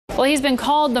Well, he's been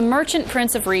called the merchant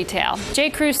prince of retail.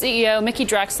 J.Crew CEO Mickey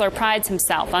Drexler prides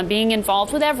himself on being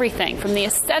involved with everything from the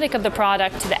aesthetic of the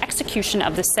product to the execution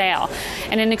of the sale.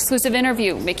 In an exclusive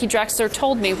interview, Mickey Drexler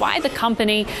told me why the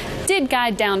company did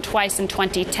guide down twice in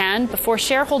 2010 before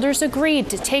shareholders agreed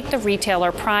to take the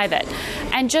retailer private,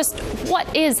 and just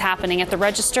what is happening at the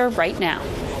register right now.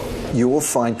 You will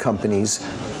find companies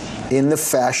in the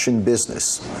fashion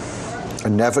business are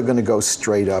never going to go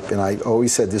straight up. And I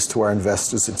always said this to our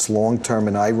investors, it's long-term,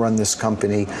 and I run this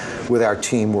company with our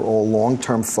team. We're all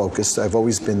long-term focused. I've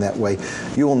always been that way.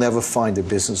 You will never find a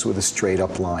business with a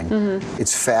straight-up line.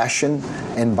 It's fashion,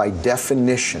 and by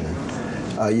definition,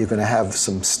 you're going to have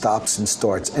some stops and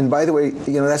starts. And by the way,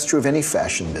 that's true of any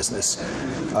fashion business.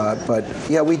 But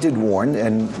yeah, we did warn,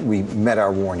 and we met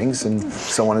our warnings, and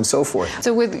so on and so forth.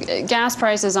 So with gas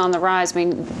prices on the rise,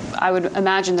 I would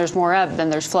imagine there's more ebb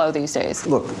than there's flow these days.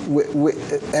 Look,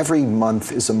 every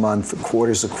month is a month, a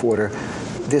quarter's a quarter.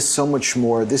 There's so much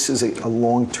more. This is a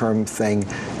long-term thing,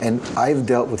 and I've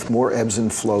dealt with more ebbs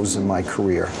and flows in my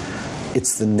career.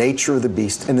 It's the nature of the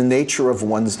beast and the nature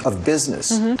of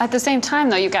business. At the same time,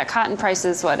 though, you've got cotton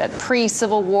prices, at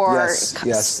pre-Civil War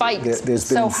spiked there's been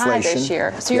so inflation. High this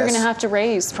year. So you're going to have to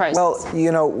raise prices. Well,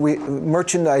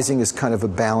 merchandising is kind of a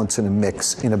balance and a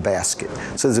mix in a basket.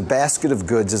 So there's a basket of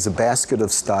goods, there's a basket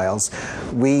of styles.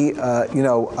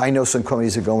 I know some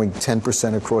companies are going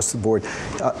 10% across the board.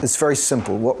 It's very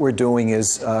simple. What we're doing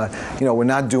is, we're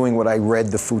not doing what I read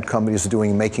the food companies are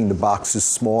doing, making the boxes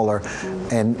smaller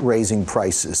and raising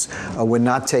prices. We're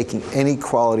not taking any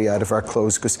quality out of our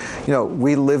clothes because,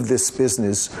 we live this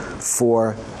business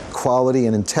for quality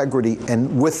and integrity,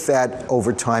 and with that,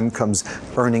 over time comes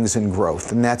earnings and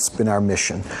growth, and that's been our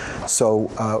mission. So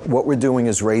what we're doing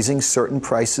is raising certain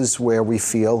prices where we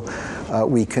feel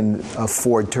we can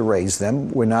afford to raise them.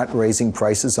 We're not raising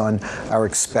prices on our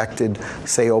expected,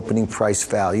 say, opening price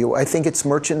value. I think it's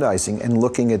merchandising and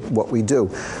looking at what we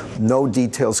do. No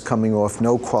details coming off,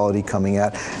 no quality coming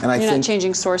out. And You're not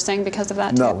changing sourcing because of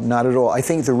that, No, not at all. I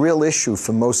think the real issue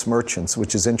for most merchants,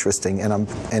 which is interesting,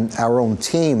 and our own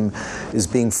team is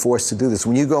being forced to do this.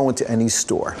 When you go into any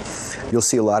store, you'll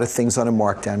see a lot of things on a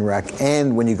markdown rack,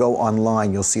 and when you go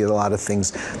online, you'll see a lot of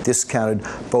things discounted,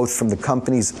 both from the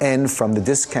companies and from the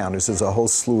discounters. There's a whole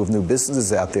slew of new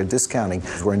businesses out there discounting.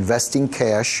 We're investing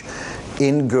cash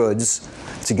in goods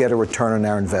to get a return on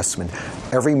our investment.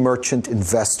 Every merchant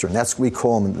investor, and that's what we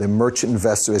call them, the merchant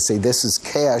investor, they say this is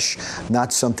cash,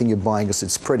 not something you're buying because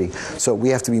it's pretty. So we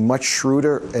have to be much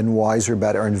shrewder and wiser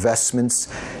about our investments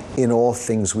in all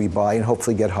things we buy and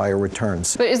hopefully get higher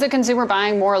returns. But is the consumer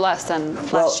buying more or less than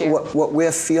last year? What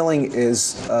we're feeling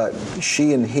is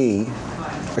she and he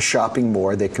are shopping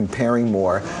more, they're comparing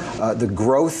more. The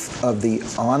growth of the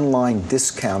online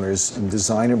discounters and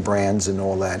designer brands and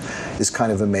all that is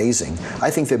kind of amazing.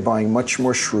 I think they're buying much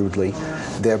more shrewdly,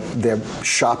 they're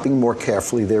shopping more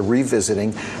carefully, they're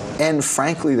revisiting, and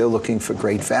frankly, they're looking for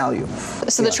great value.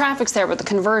 So the traffic's there, but the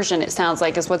conversion, it sounds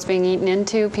like, is what's being eaten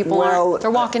into. People they're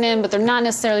walking in, but they're not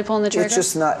necessarily pulling the trigger. It's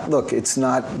just not, look, it's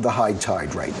not the high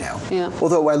tide right now. Yeah.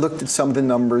 Although I looked at some of the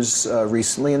numbers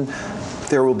recently, and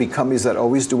there will be companies that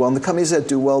always do well. And the companies that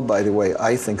do well, by the way,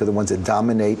 I think are the ones that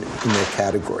dominate in their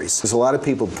categories. There's a lot of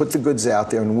people put the goods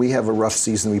out there, and we have a rough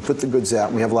season. We put the goods out,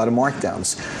 and we have a lot of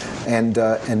markdowns.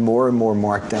 And more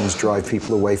markdowns drive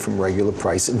people away from regular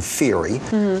price, in theory.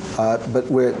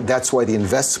 But that's why the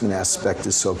investment aspect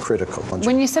is so critical.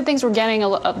 When you said things were getting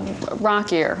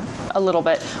rockier a little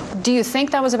bit, do you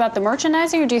think that was about the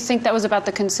merchandising, or do you think that was about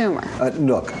the consumer?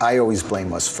 Look, I always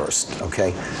blame us first,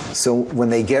 okay? So when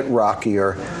they get rockier,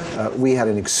 we had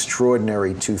an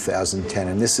extraordinary 2010,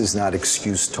 and this is not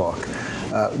excuse talk.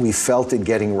 We felt it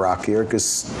getting rockier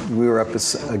because we were up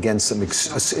against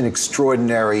an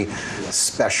extraordinary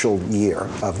special year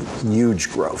of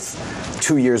huge growth,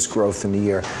 2 years growth in a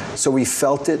year. So we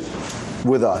felt it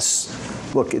with us.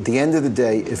 Look, at the end of the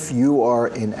day, if you are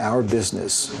in our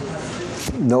business,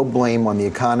 no blame on the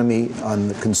economy, on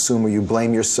the consumer. You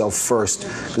blame yourself first,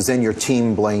 because then your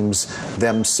team blames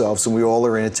themselves, and we all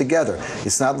are in it together.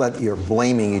 It's not that you're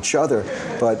blaming each other,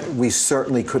 but we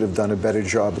certainly could have done a better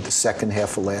job at the second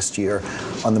half of last year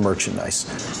on the merchandise.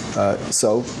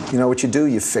 So you know what you do?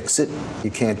 You fix it.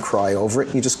 You can't cry over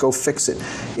it. You just go fix it.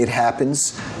 It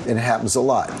happens, and it happens a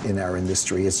lot in our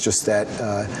industry. It's just that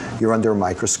you're under a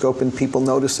microscope, and people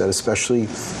notice that, especially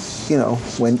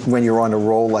when you're on a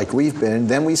roll like we've been. And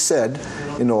then we said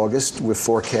in August, we're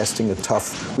forecasting a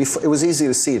tough, it was easy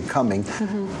to see it coming.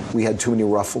 We had too many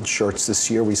ruffled shirts this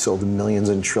year. We sold millions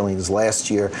and trillions last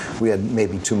year. We had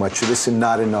maybe too much of this and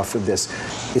not enough of this.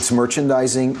 It's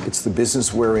merchandising, it's the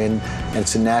business we're in, and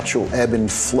it's a natural ebb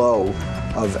and flow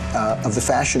of the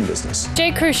fashion business.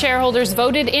 J. Crew shareholders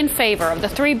voted in favor of the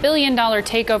 $3 billion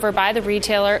takeover by the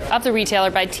retailer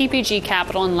by TPG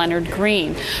Capital and Leonard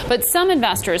Green. But some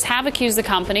investors have accused the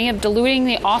company of diluting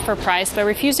the offer price by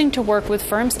refusing to work with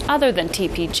firms other than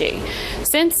TPG.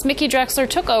 Since Mickey Drexler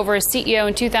took over as CEO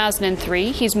in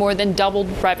 2003, he's more than doubled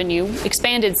revenue,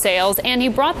 expanded sales, and he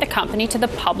brought the company to the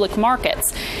public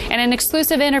markets. In an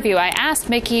exclusive interview, I asked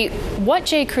Mickey what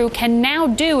J. Crew can now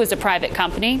do as a private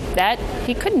company that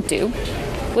he couldn't do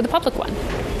with a public one.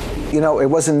 You know, it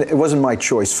wasn't my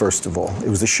choice, first of all. It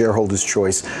was the shareholders'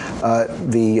 choice.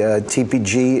 The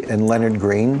TPG and Leonard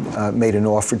Green made an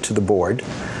offer to the board,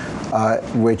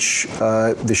 which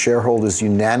the shareholders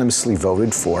unanimously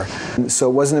voted for. So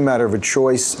it wasn't a matter of a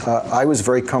choice. I was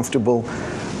very comfortable.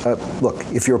 Look,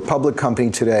 if you're a public company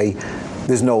today,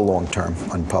 there's no long-term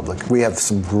on public. We have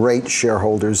some great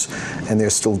shareholders, and they're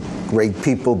still great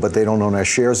people, but they don't own our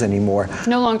shares anymore.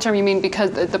 No long-term, you mean because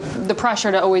the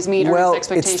pressure to always meet earnings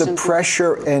expectations? Well, it's the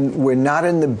pressure, and we're not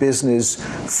in the business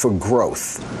for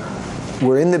growth.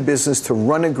 We're in the business to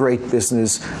run a great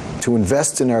business, to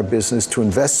invest in our business, to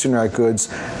invest in our goods,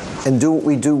 and do what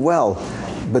we do well.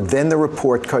 But then the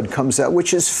report card comes out,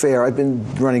 which is fair. I've been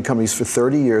running companies for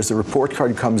 30 years. The report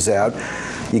card comes out.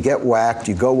 You get whacked,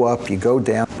 you go up, you go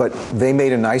down. But they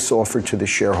made a nice offer to the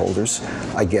shareholders,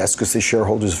 I guess, because the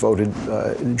shareholders voted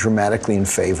dramatically in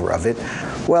favor of it.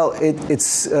 Well, look,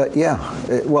 you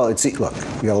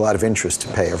got a lot of interest to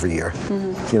pay every year,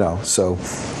 you know, so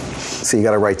you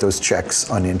got to write those checks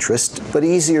on interest. But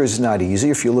easier is not easy.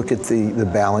 If you look at the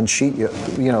balance sheet, you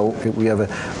know, we have a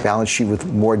balance sheet with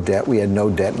more debt. We had no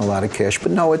debt and a lot of cash.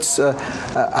 But no, it's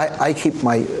I keep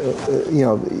my, you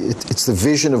know, it's the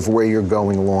vision of where you're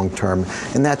going long term,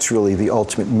 and that's really the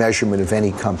ultimate measurement of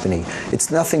any company.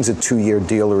 Nothing's a 2-year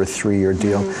deal or a 3-year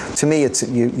deal. To me, it's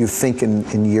you think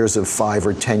in years of 5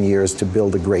 or 10 years to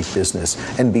build a great business,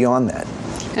 and beyond that.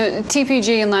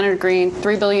 TPG and Leonard Green,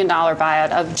 $3 billion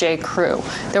buyout of J. Crew.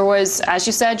 There was, as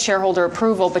you said, shareholder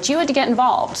approval, but you had to get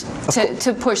involved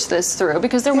to push this through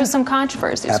because there was some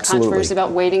controversy. There was controversy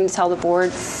about waiting to tell the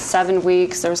board 7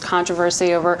 weeks. There was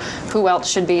controversy over who else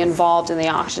should be involved in the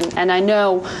auction. And I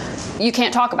know you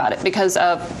can't talk about it because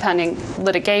of pending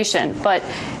litigation, but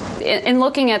in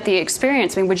looking at the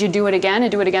experience, I mean, would you do it again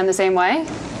and do it again the same way?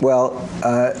 Well,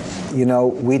 you know,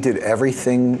 we did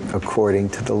everything according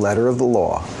to the letter of the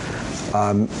law.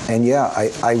 And yeah,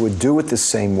 I would do it the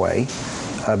same way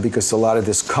because a lot of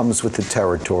this comes with the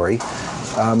territory.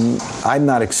 I'm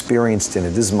not experienced in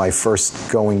it. This is my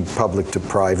first going public to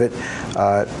private,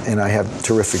 and I have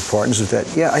terrific partners with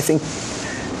that. Yeah, I think,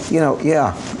 you know,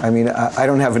 yeah. I mean, I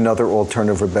don't have another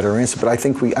alternative or better answer, but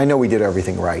I know we did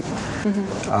everything right.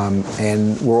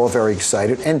 And we're all very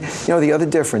excited. And, you know, the other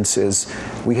difference is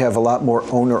we have a lot more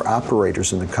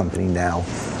owner-operators in the company now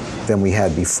than we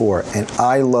had before. And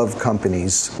I love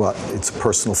companies, well, it's a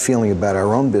personal feeling about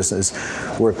our own business,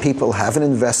 where people have an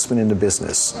investment in the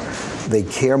business. They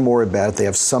care more about it. They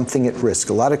have something at risk.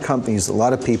 A lot of companies, a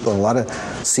lot of people, and a lot of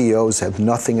CEOs have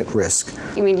nothing at risk.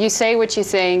 I mean, you say what you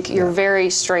think. You're very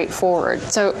straightforward.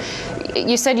 So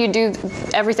you said you do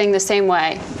everything the same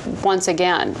way once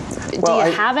again. Do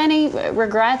you have any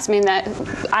regrets? I mean, that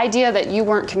idea that you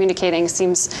weren't communicating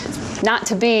seems not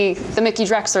to be the Mickey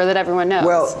Drexler that everyone knows.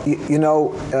 Well, you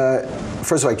know,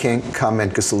 first of all, I can't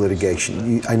comment because of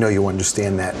litigation. I know you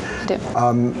understand that. I do.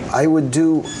 I would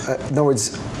do, in other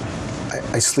words,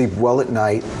 I sleep well at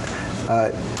night.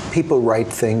 People write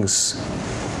things.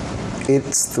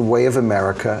 It's the way of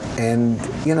America, and,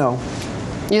 you know.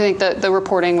 You think that the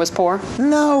reporting was poor?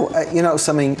 No, you know,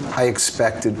 something I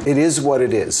expected. It is what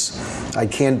it is. I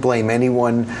can't blame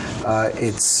anyone. Well,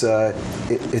 if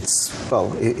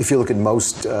you look at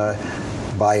most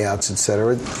buyouts, et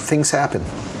cetera, things happen.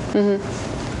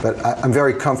 But I'm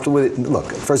very comfortable with it.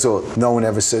 Look, first of all, no one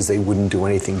ever says they wouldn't do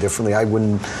anything differently. I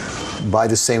wouldn't buy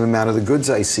the same amount of the goods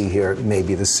I see here,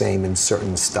 maybe the same in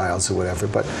certain styles or whatever,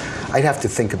 but I'd have to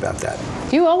think about that.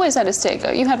 You always had a stake, though.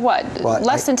 You had what? Well,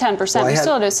 less than 10%. Well, you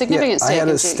still had a significant stake. I had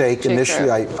a stake. Initially,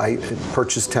 I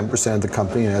purchased 10% of the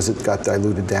company, and as it got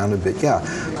diluted down a bit, yeah.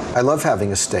 I love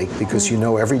having a stake because you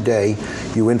know every day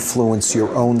you influence your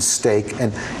own stake.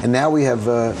 And now we have,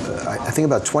 I think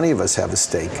about 20 of us have a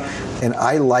stake. And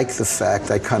I like the fact,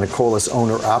 I kind of call us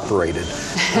owner-operated.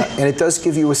 And it does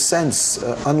give you a sense,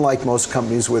 unlike most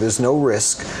companies where there's no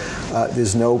risk,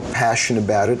 there's no passion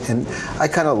about it. And I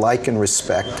kind of like and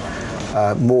respect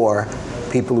more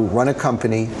people who run a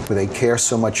company where they care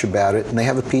so much about it, and they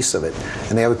have a piece of it,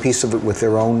 and they have a piece of it with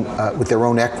their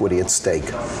own equity at stake.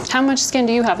 How much skin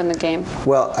do you have in the game?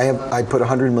 Well, I put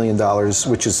 $100 million,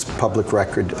 which is public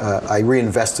record. I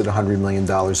reinvested $100 million in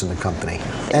the company.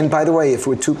 And by the way, if it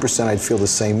were 2%, I'd feel the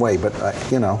same way. But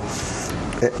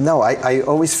no, I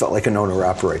always felt like an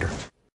owner-operator.